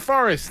first goal for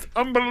Forest.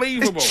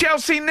 Unbelievable. It's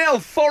Chelsea 0,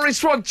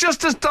 Forest 1.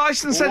 Just as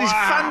Dyson said, his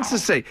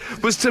fantasy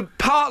was to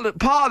part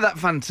of that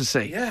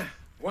fantasy. Yeah.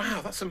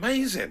 Wow, that's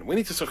amazing. We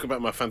need to talk about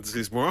my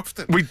fantasies more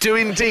often. We do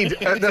indeed.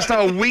 That's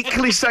now a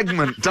weekly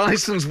segment.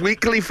 Dyson's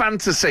weekly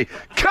fantasy.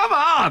 Come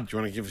on. Do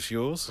you want to give us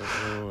yours?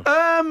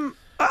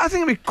 I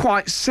think it'd be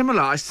quite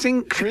similar. I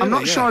think Really? I'm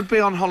not sure I'd be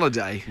on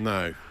holiday.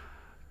 No.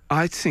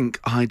 I think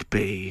I'd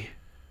be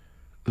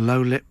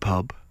low lit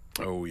pub.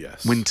 Oh,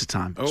 yes.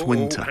 Wintertime. It's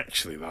winter.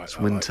 Actually, It's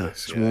winter. Like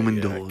this. It's warm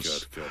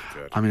indoors. Good.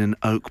 I'm in an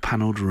oak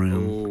panelled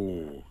room.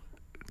 Oh.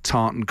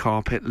 Tartan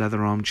carpet,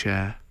 leather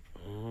armchair.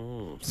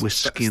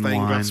 Whiskey and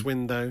stained wine. glass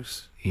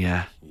windows.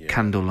 Yeah.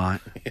 Candlelight.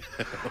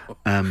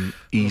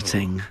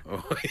 Eating a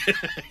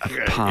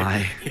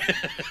pie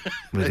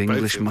with They both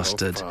English involve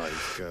mustard. pies,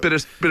 good.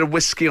 Bit of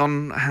whiskey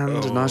on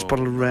hand. A nice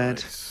bottle of red.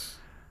 Nice.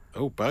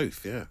 Oh,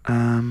 both, yeah.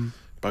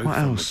 Both What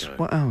on the else? go.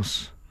 What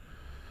else?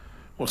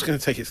 What's going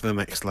to take it to the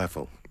next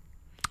level?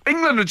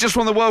 England have just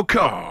won the World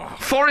Cup.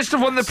 Forest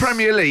have won the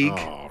Premier League.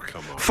 Oh,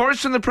 come on.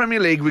 Forest won the Premier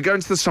League. We go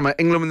into the summer.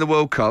 England win the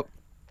World Cup.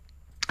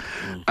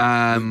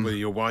 Will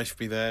your wife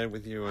be there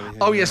with you? Or anything?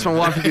 Oh, yes, my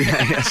wife will be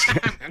there, yes.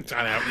 I'm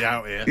trying to help you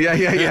out here.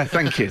 Yeah.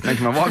 Thank you.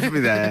 My wife will be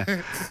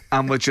there.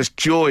 And we're just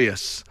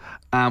joyous.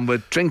 And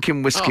we're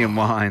drinking whiskey and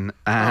wine.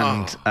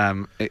 And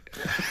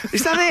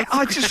is that it?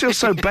 I just feel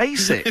so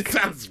basic. It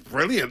sounds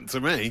brilliant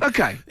to me.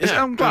 Okay.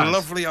 Yeah. I'm glad. A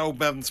lovely old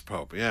Ben's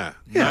pub, yeah.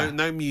 Yeah.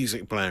 No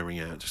music blaring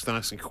out, just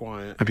nice and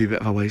quiet. Maybe a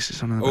bit of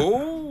Oasis on it.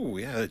 Oh,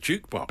 yeah, the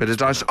jukebox. Bit of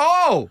Dyson.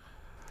 Oh!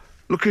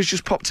 Look who's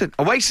just popped in.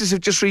 Oasis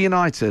have just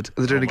reunited.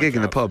 They're doing a gig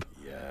in the pub.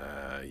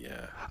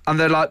 Yeah. And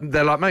they're like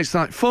mates.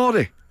 They're like,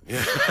 Forde.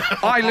 Yeah.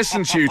 I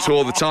listen to you two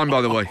all the time, by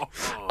the way.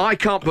 I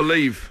can't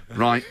believe,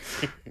 right,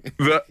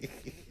 that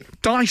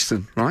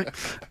Dyson, right,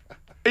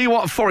 he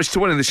wanted Forest to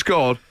win and they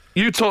scored.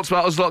 You talked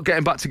about us lot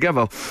getting back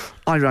together.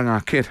 I rang our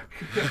kid.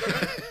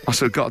 I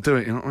said, got to do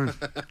it, you know what I mean?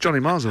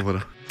 Johnny Mars over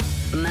there.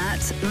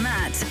 Matt,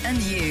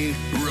 and you.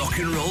 Rock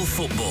and roll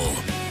football.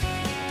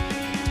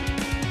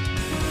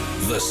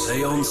 The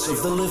Seance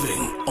of the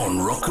Living on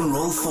Rock and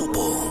Roll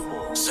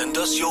Football. Send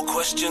us your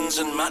questions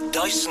and Matt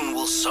Dyson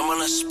will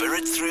summon a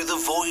spirit through the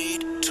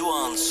void to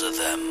answer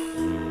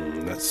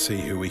them. Let's see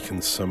who we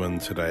can summon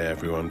today,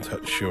 everyone.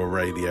 Touch your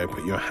radio,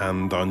 put your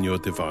hand on your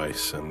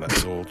device, and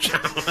let's all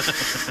try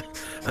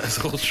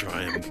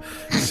and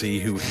see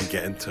who we can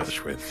get in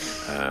touch with.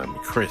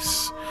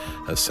 Chris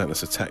has sent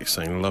us a text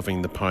saying,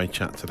 loving the pie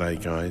chat today,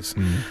 guys,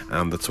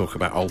 and the talk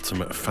about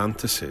ultimate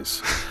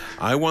fantasies.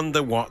 I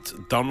wonder what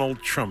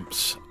Donald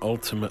Trump's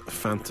ultimate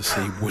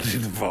fantasy would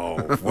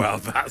involve. Well,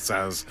 that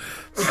sounds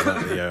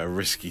slightly a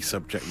risky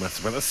subject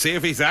matter, but let's see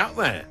if he's out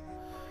there.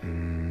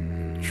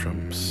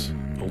 Trump's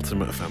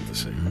ultimate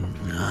fantasy.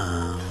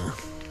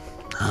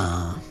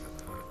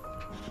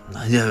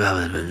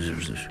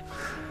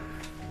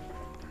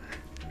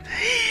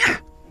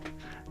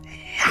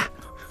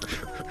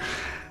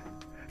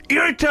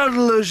 You're a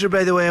total loser,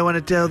 by the way. I want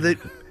to tell the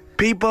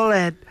people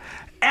at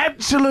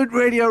Absolute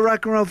Radio.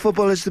 Rock and Roll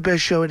Football is the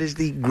best show. It is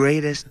the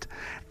greatest.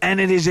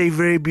 And it is a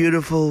very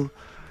beautiful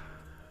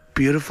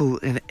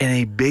in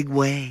a big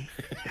way.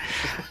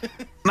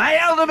 My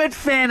ultimate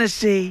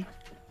fantasy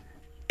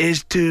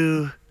is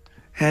to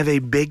have a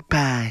big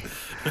pie.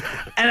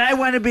 And I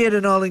want to be at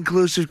an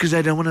all-inclusive because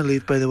I don't want to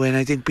leave, by the way. And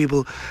I think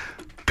people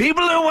who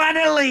want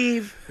to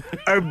leave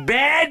are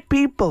bad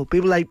people.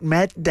 People like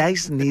Matt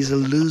Dyson, he's a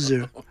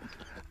loser.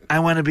 I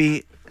want to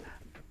be,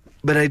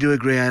 but I do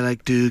agree, I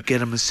like to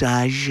get a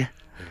massage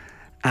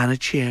on a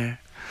chair.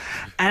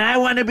 And I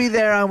want to be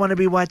there. I want to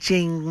be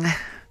watching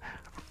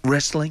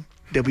wrestling,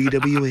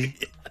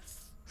 WWE.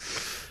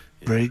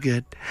 Very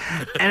good.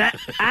 And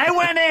I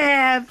want to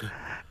have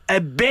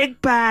a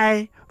big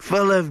pie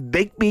full of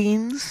baked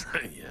beans,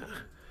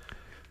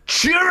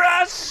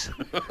 churros,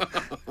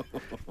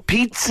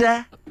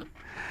 pizza,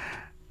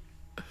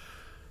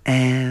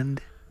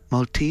 and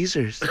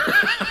Maltesers.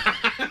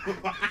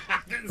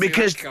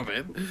 Because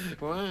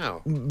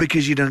Wow.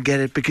 Because you don't get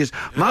it. Because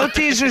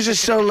Maltesers are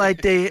so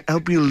light, they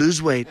help you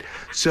lose weight.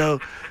 So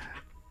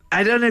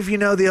I don't know if you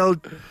know the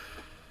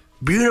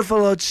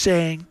beautiful old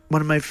saying,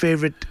 one of my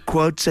favorite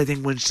quotes, I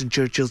think Winston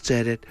Churchill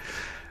said it.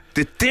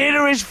 The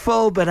theater is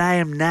full, but I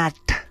am not.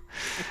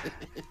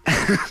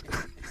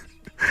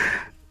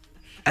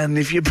 And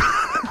if you...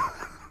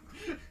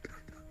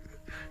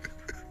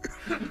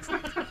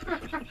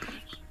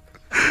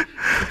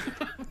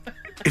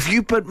 If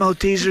you put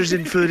Maltesers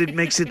in food, it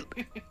makes it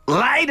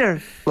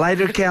lighter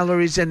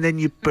calories, and then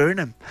you burn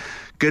them.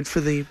 Good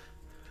for the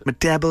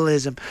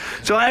metabolism.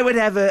 So I would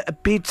have a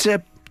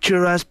pizza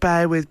churros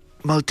pie with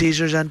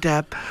Maltesers on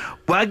top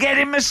while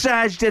getting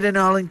massaged at an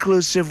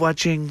all-inclusive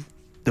watching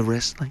the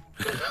wrestling.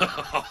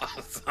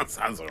 That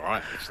sounds all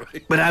right,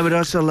 actually. But I would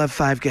also love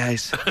Five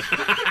Guys.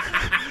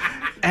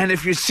 And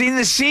if you've seen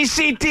the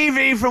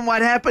CCTV from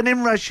what happened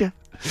in Russia,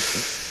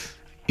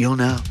 you'll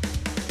know.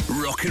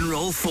 Rock and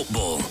roll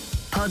football.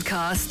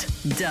 Podcast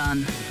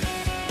done.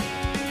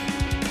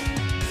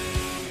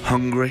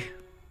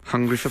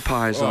 Hungry for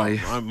pies, are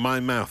you? My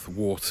mouth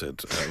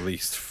watered at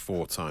least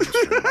 4 times.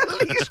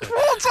 At least 4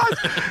 times.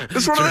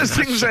 It's one of those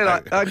things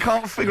where I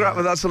can't figure out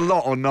whether that's a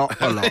lot or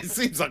not a lot. It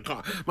seems like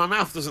my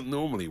mouth doesn't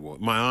normally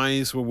water. My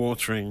eyes were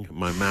watering.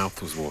 My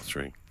mouth was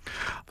watering.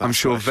 I'm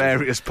sure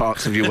various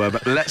parts of you were,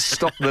 but let's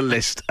stop the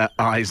list at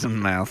eyes and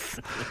mouth.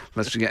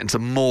 Let's get into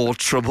more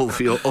trouble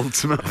for your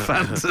ultimate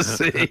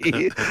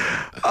fantasy.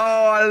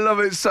 Oh, I love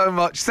it so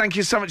much. Thank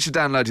you so much for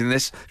downloading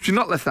this. If you've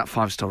not left that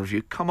 5-star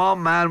review, come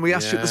on, man. We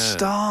asked you at the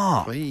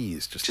start.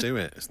 Please, just do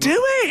it. It's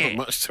not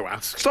much to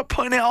ask. Stop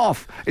putting it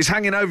off. It's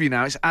hanging over you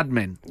now. It's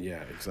admin.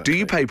 Yeah, exactly. Do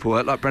your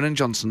paperwork like Brennan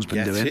Johnson's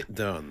been doing. Get it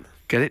done.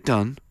 Get it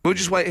done. We'll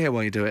just wait here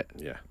while you do it.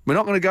 Yeah. We're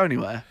not going to go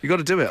anywhere. You've got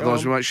to do it,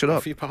 otherwise we won't shut up.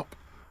 Off you pop.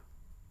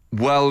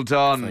 Well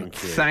done.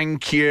 Thank you.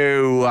 Thank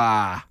you.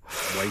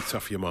 Weight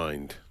off your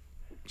mind.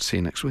 See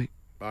you next week.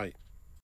 Bye.